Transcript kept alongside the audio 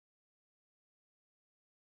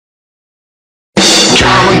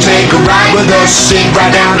take a ride with us? Sit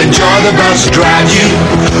right down, enjoy the bus, drive you.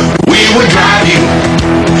 We would drive you.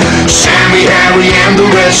 Sammy, Harry, and the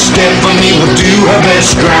rest. Stephanie would do her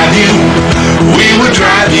best, drive you. We would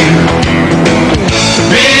drive you.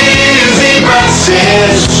 Busy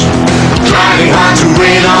buses, driving hard through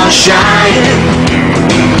rain or shine.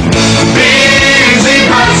 Busy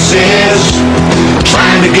buses,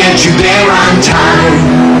 trying to get you there on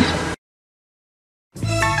time.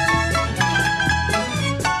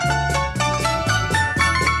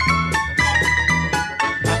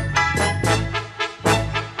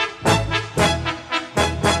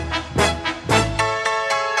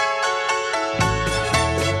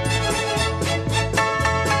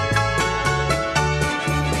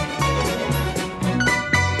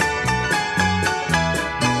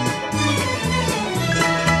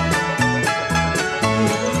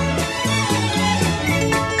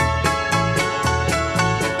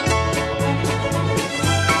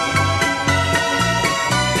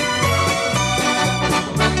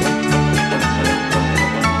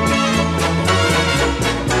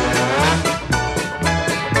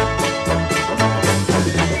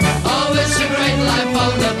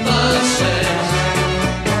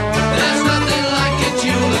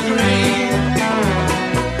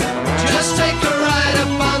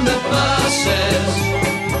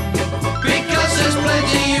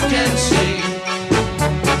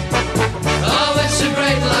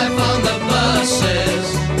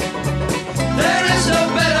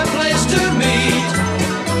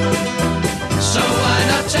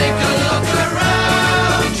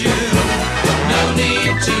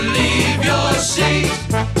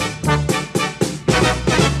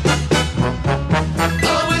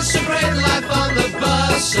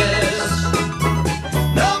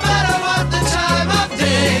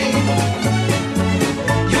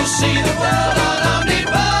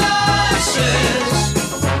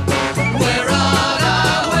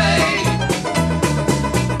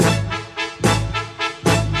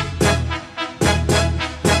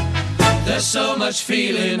 So much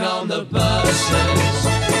feeling on the buses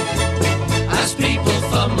as people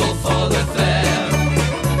fumble for the fare.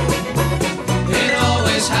 It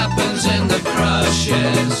always happens in the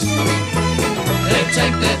crushes. They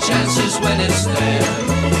take their chances when it's there.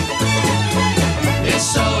 It's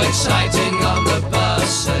so exciting on the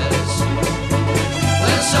buses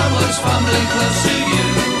when someone's fumbling close to you.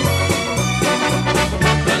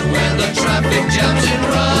 But when the traffic jams in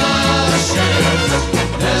rushes,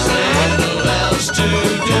 there's little else to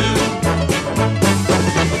do.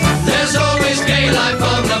 There's always gay life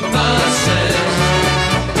on the buses.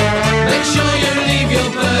 Make sure you leave your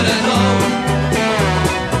bird at home.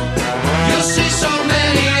 You'll see so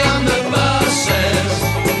many on the buses.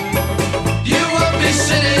 You won't be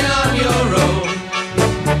sitting on your own.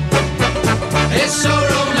 It's so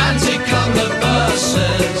romantic on the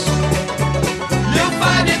buses. You'll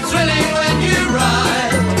find it thrilling when you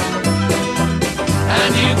ride.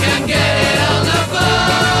 And you can get it on the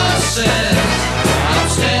buses,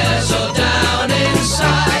 upstairs or down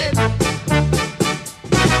inside.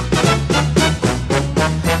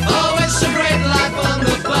 Oh, it's a great life on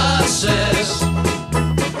the buses,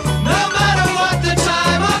 no matter what the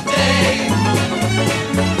time of day.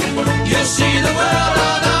 You'll see the world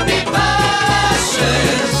on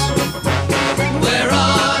omnibuses. We're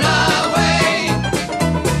on our way.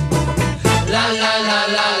 La la la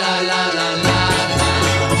la la la la la.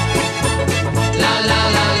 La la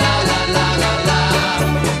la la la la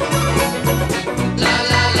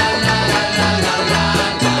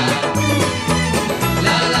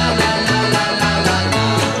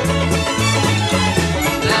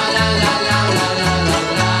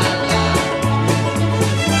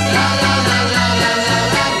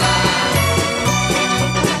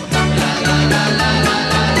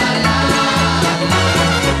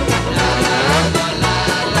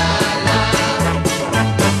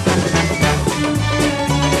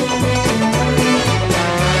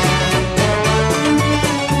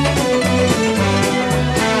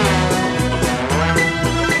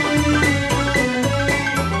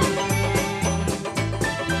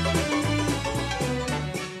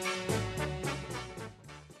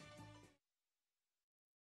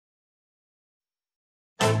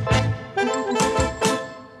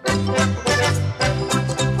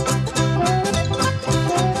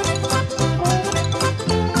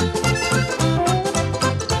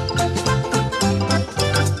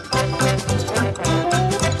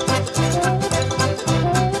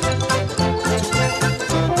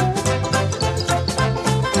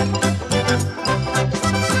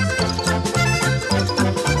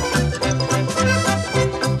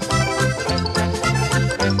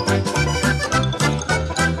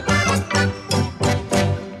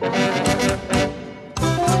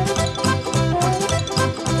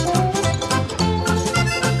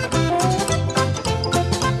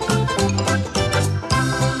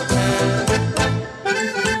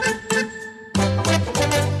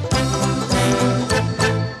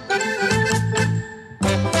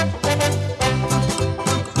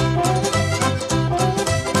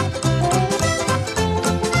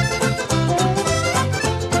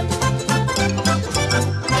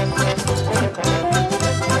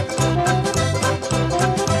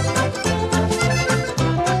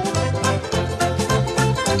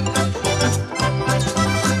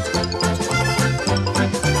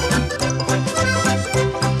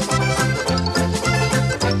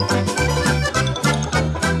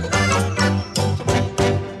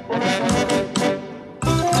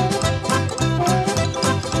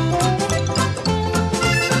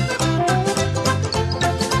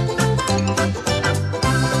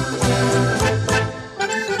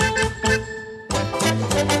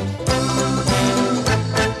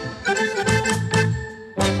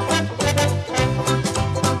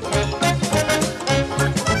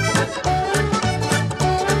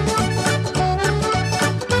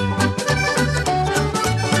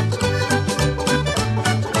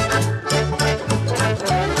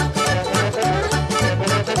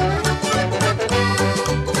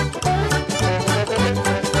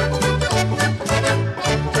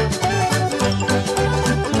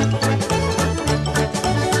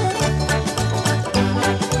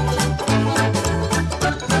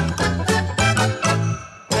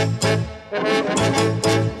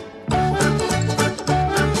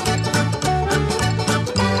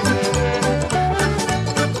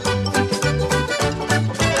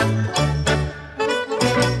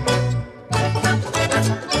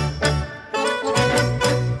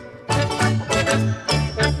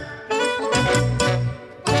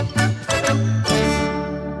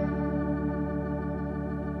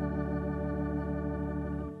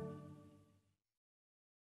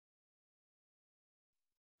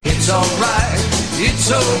it's alright,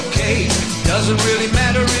 it's okay. Doesn't really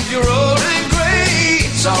matter if you're old and gray.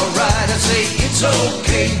 It's alright, I say it's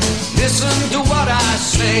okay. Listen to what I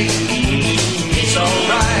say. It's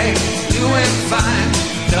alright, doing fine.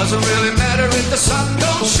 Doesn't really matter if the sun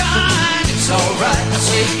don't shine. It's alright, I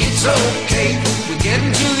say it's okay. We're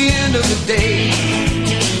getting to the end of the day.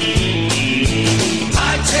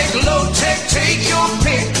 High tech, low tech, take your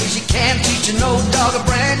pick, 'cause you can't teach an old dog a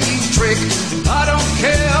brand new trick. I don't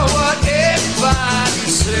care what everybody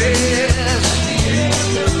says.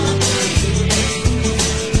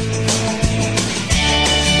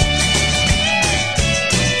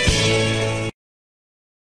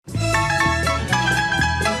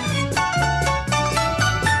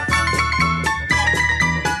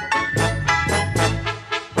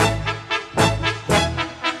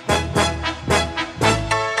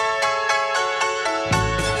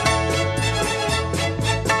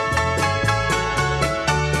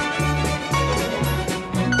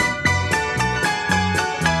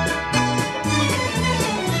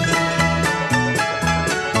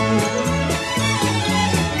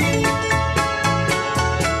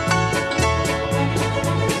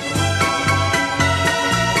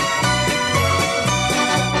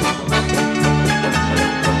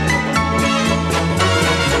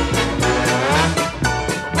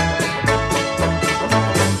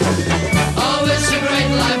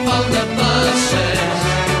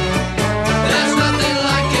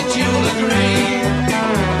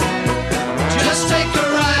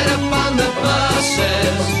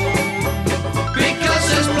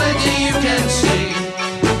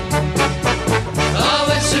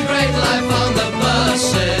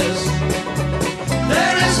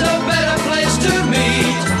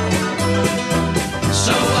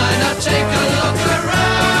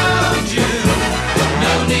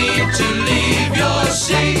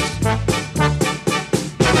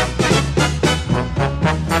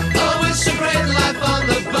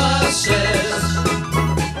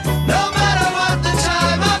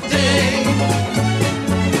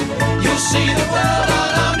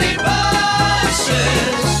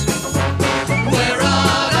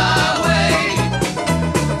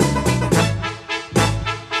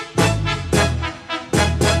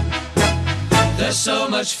 So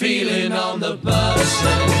much feeling on the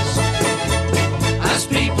buses as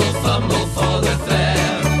people fumble for the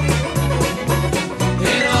fare.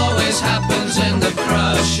 It always happens in the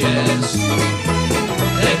crushes.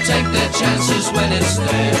 They take their chances when it's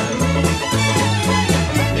there.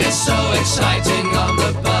 It's so exciting on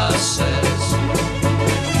the buses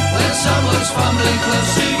when someone's fumbling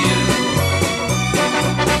close to you.